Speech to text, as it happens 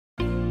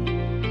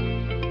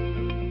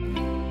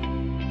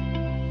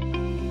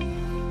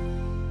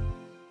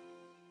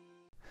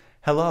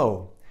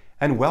Hello,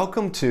 and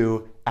welcome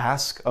to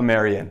Ask a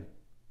Marian.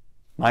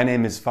 My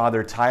name is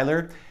Father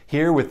Tyler,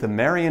 here with the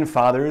Marian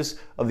Fathers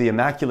of the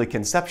Immaculate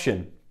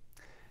Conception.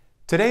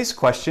 Today's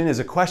question is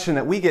a question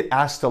that we get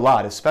asked a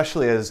lot,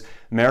 especially as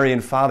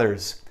Marian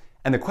Fathers.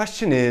 And the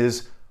question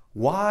is,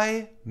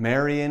 why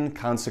Marian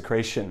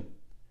Consecration?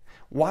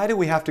 Why do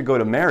we have to go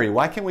to Mary?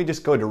 Why can't we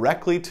just go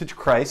directly to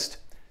Christ,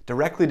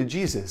 directly to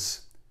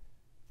Jesus?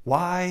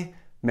 Why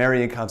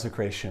Marian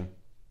Consecration?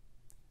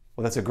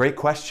 Well, that's a great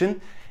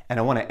question. And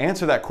I want to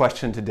answer that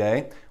question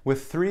today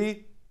with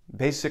three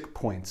basic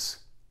points.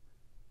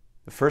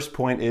 The first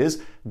point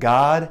is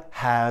God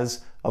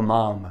has a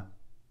mom.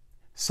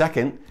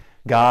 Second,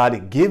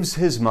 God gives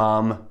his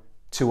mom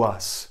to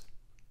us.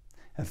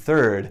 And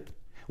third,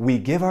 we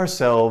give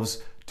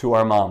ourselves to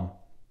our mom.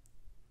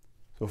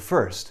 So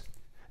first,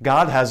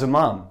 God has a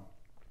mom.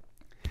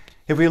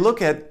 If we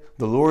look at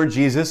the Lord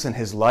Jesus and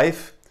his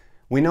life,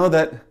 we know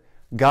that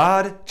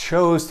God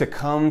chose to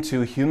come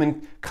to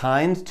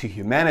humankind, to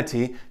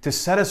humanity, to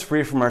set us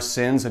free from our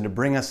sins and to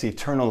bring us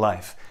eternal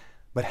life.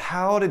 But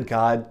how did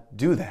God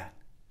do that?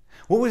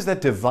 What was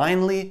that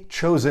divinely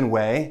chosen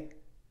way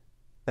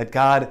that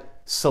God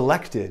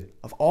selected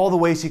of all the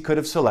ways he could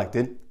have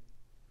selected?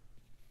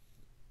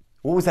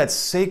 What was that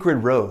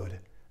sacred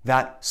road,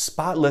 that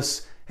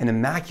spotless and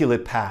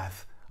immaculate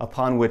path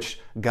upon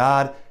which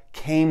God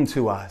came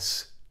to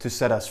us to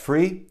set us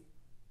free?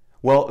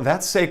 Well,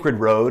 that sacred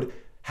road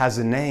has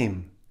a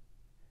name,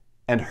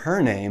 and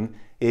her name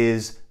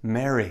is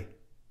Mary.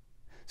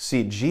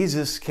 See,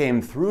 Jesus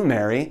came through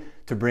Mary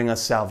to bring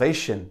us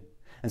salvation.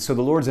 And so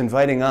the Lord's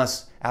inviting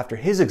us, after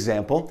his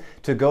example,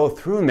 to go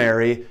through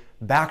Mary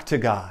back to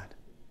God.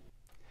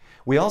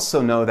 We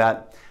also know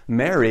that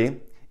Mary,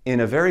 in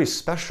a very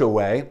special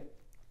way,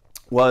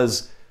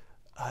 was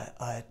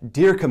a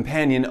dear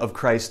companion of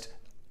Christ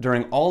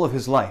during all of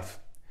his life.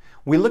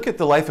 We look at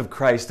the life of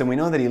Christ and we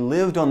know that he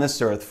lived on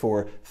this earth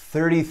for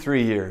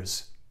 33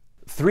 years.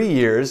 3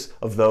 years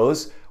of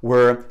those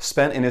were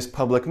spent in his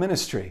public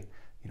ministry,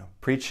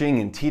 preaching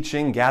and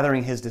teaching,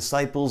 gathering his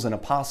disciples and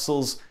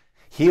apostles,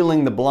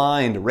 healing the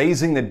blind,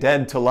 raising the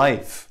dead to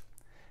life,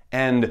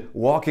 and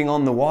walking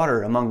on the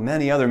water, among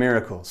many other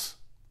miracles.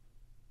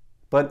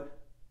 But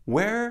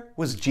where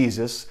was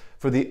Jesus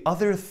for the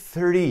other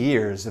 30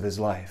 years of his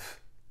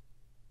life?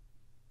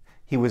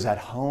 He was at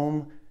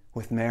home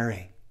with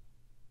Mary.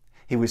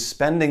 He was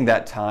spending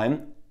that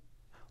time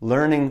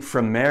learning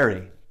from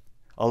Mary,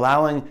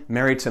 allowing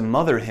Mary to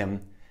mother him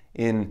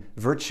in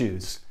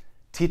virtues,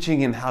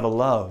 teaching him how to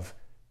love,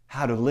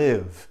 how to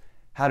live,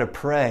 how to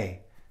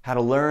pray, how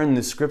to learn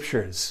the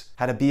scriptures,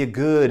 how to be a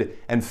good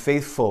and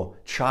faithful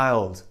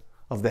child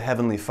of the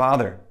Heavenly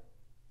Father.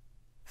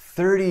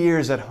 30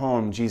 years at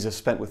home Jesus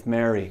spent with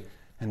Mary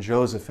and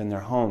Joseph in their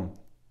home.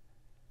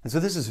 And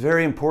so this is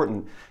very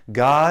important.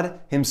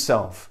 God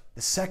himself,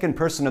 the second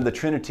person of the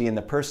Trinity in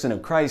the person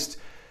of Christ,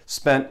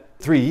 spent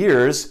 3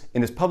 years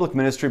in his public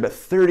ministry, but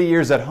 30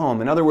 years at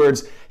home. In other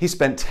words, he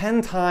spent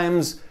 10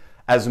 times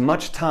as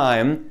much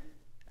time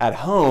at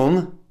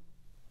home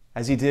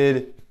as he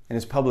did in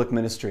his public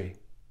ministry.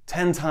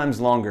 10 times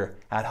longer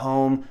at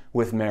home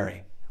with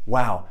Mary.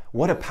 Wow,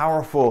 what a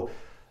powerful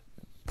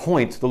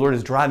point the Lord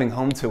is driving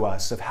home to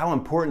us of how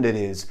important it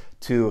is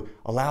to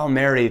allow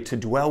Mary to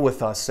dwell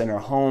with us in our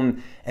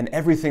home and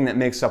everything that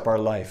makes up our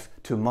life,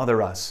 to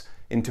mother us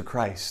into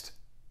Christ.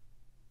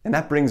 And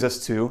that brings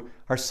us to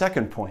our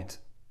second point.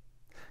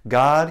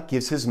 God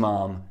gives his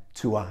mom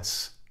to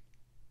us.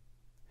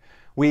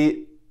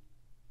 We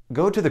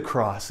go to the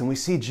cross and we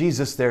see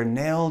Jesus there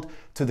nailed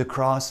to the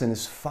cross in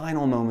his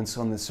final moments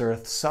on this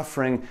earth,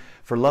 suffering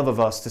for love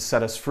of us to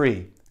set us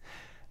free.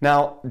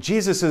 Now,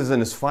 Jesus is in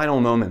his final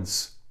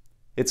moments.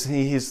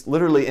 He's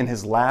literally in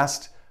his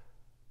last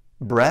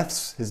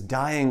breaths, his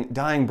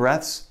dying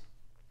breaths.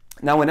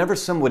 Now, whenever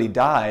somebody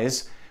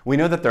dies, we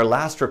know that their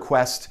last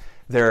request,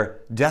 their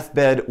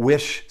deathbed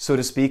wish, so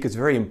to speak, is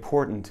very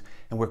important,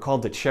 and we're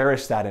called to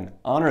cherish that and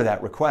honor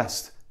that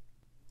request.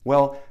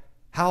 Well,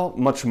 how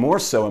much more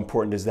so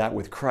important is that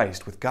with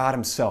Christ, with God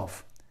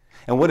himself?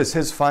 And what is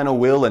his final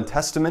will and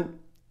testament?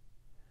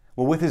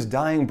 Well, with his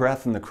dying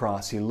breath on the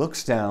cross, he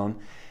looks down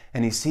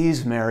and he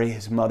sees Mary,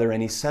 his mother,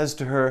 and he says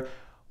to her,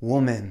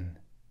 "Woman,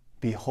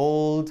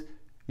 behold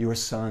your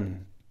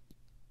son."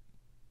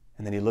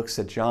 And then he looks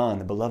at John,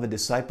 the beloved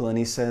disciple, and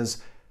he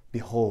says,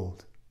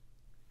 "Behold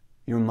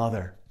your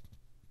mother."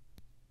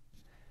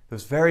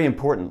 Those very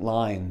important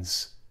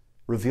lines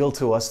reveal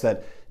to us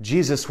that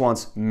Jesus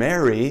wants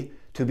Mary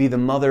to be the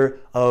mother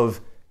of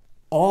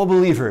all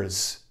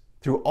believers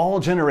through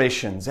all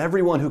generations.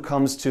 Everyone who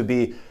comes to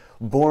be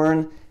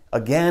born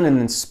again in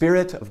the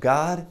Spirit of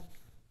God,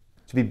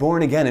 to be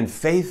born again in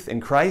faith in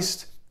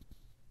Christ,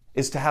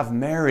 is to have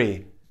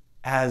Mary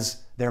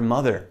as their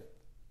mother.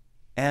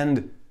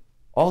 And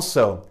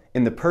also,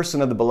 in the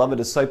person of the beloved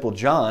disciple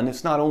John,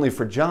 it's not only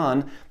for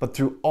John, but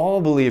through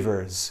all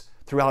believers,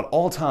 throughout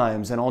all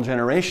times and all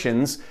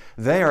generations,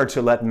 they are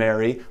to let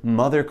Mary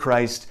mother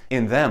Christ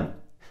in them,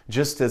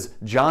 just as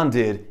John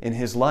did in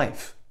his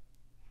life.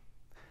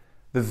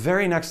 The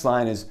very next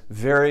line is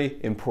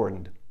very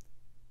important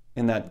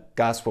in that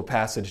gospel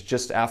passage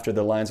just after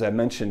the lines I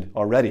mentioned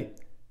already.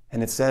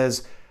 And it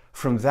says,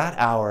 "From that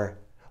hour,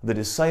 the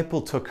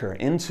disciple took her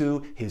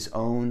into his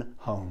own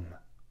home."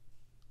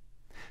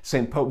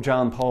 St. Pope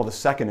John Paul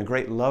II, a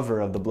great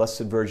lover of the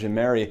Blessed Virgin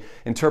Mary,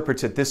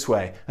 interprets it this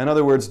way. In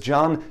other words,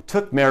 John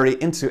took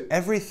Mary into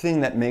everything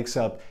that makes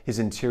up his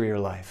interior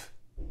life.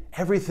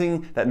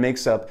 Everything that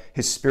makes up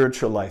his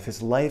spiritual life,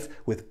 his life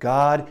with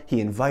God,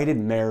 he invited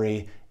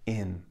Mary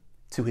in,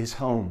 to his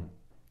home,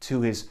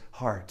 to his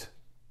heart.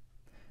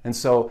 And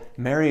so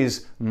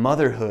Mary's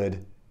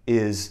motherhood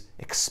is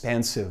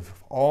expansive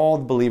of all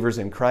believers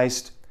in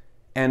Christ,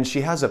 and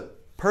she has a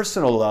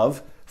personal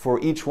love for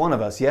each one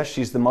of us. Yes,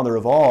 she's the mother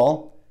of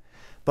all,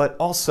 but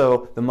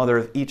also the mother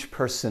of each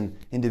person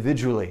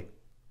individually.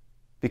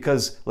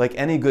 Because like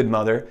any good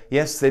mother,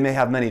 yes, they may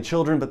have many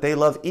children, but they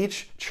love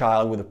each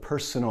child with a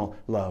personal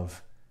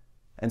love.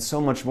 And so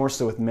much more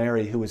so with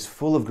Mary, who is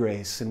full of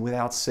grace and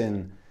without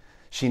sin.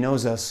 She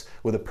knows us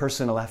with a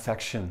personal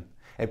affection,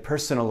 a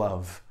personal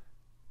love.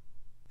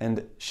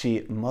 And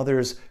she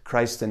mothers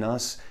Christ in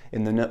us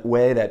in the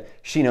way that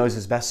she knows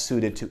is best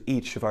suited to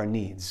each of our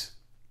needs.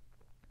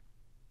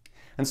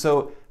 And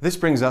so this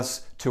brings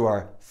us to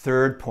our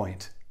third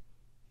point.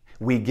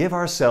 We give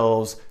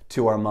ourselves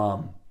to our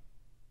mom.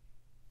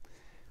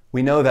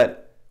 We know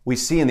that we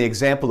see in the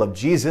example of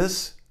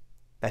Jesus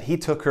that he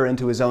took her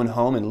into his own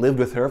home and lived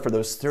with her for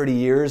those 30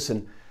 years.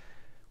 And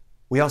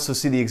we also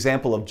see the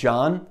example of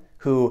John,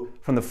 who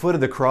from the foot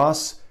of the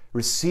cross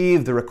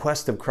received the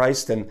request of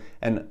Christ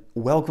and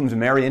welcomed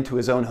Mary into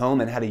his own home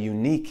and had a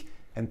unique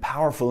and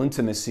powerful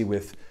intimacy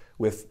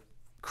with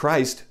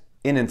Christ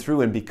in and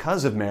through and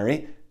because of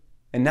Mary.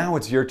 And now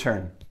it's your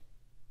turn.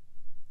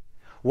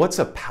 What's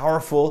a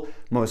powerful,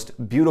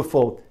 most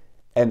beautiful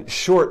and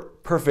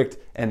short, perfect,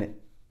 and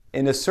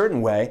in a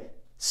certain way,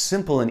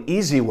 simple and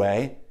easy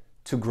way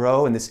to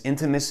grow in this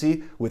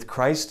intimacy with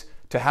Christ,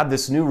 to have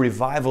this new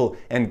revival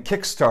and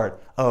kickstart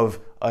of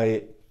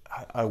a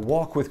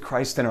walk with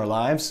Christ in our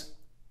lives?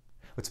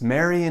 It's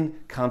Marian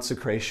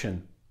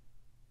Consecration.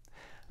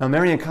 Now,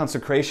 Marian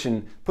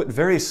Consecration, put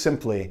very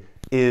simply,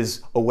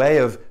 is a way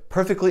of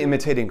perfectly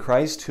imitating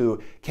Christ,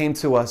 who came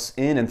to us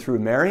in and through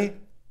Mary.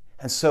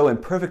 And so in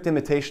perfect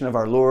imitation of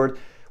our Lord,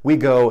 we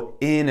go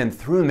in and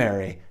through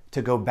Mary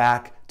to go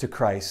back to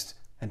Christ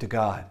and to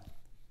God.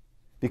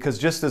 Because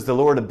just as the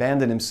Lord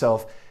abandoned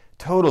himself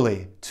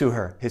totally to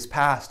her, his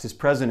past, his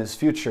present, his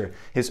future,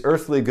 his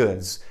earthly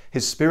goods,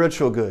 his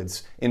spiritual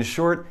goods, in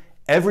short,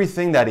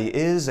 everything that he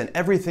is and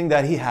everything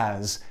that he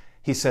has,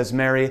 he says,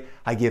 "Mary,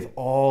 I give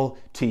all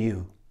to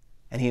you."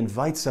 And he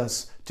invites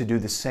us to do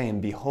the same.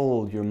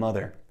 "Behold your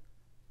mother."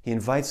 He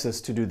invites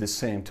us to do the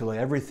same, to lay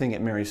everything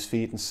at Mary's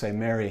feet and say,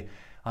 "Mary,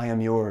 I am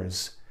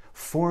yours.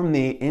 Form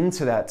me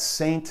into that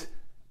saint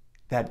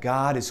that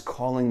God is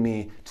calling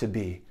me to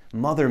be.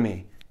 Mother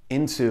me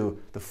into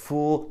the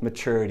full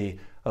maturity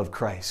of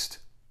Christ."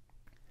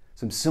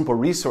 Some simple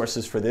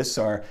resources for this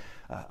are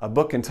a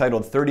book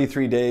entitled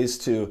 33 Days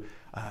to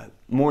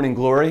Morning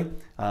Glory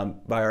by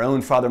our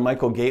own Father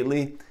Michael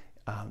Gately.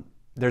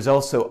 There's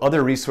also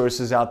other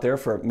resources out there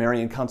for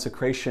Marian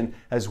Consecration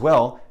as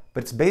well,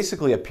 but it's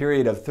basically a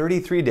period of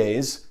 33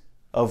 days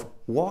of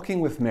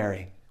walking with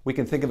Mary. We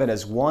can think of it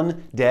as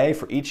one day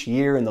for each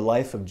year in the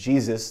life of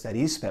Jesus that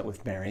he spent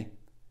with Mary.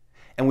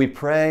 And we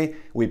pray,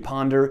 we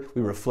ponder,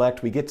 we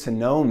reflect, we get to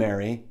know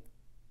Mary,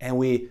 and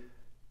we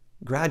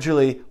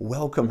gradually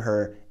welcome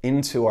her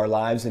into our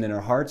lives and in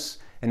our hearts.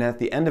 And at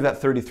the end of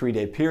that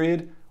 33-day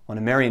period, on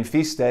a Marian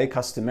feast day,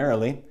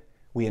 customarily,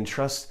 we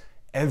entrust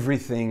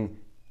everything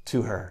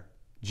to her,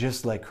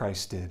 just like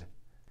Christ did.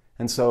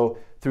 And so,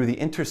 through the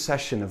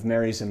intercession of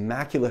Mary's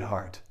Immaculate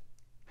Heart,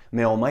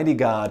 may Almighty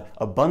God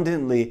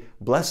abundantly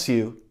bless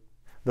you,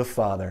 the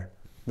Father,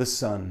 the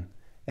Son,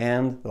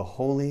 and the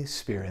Holy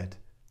Spirit.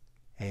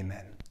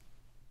 Amen.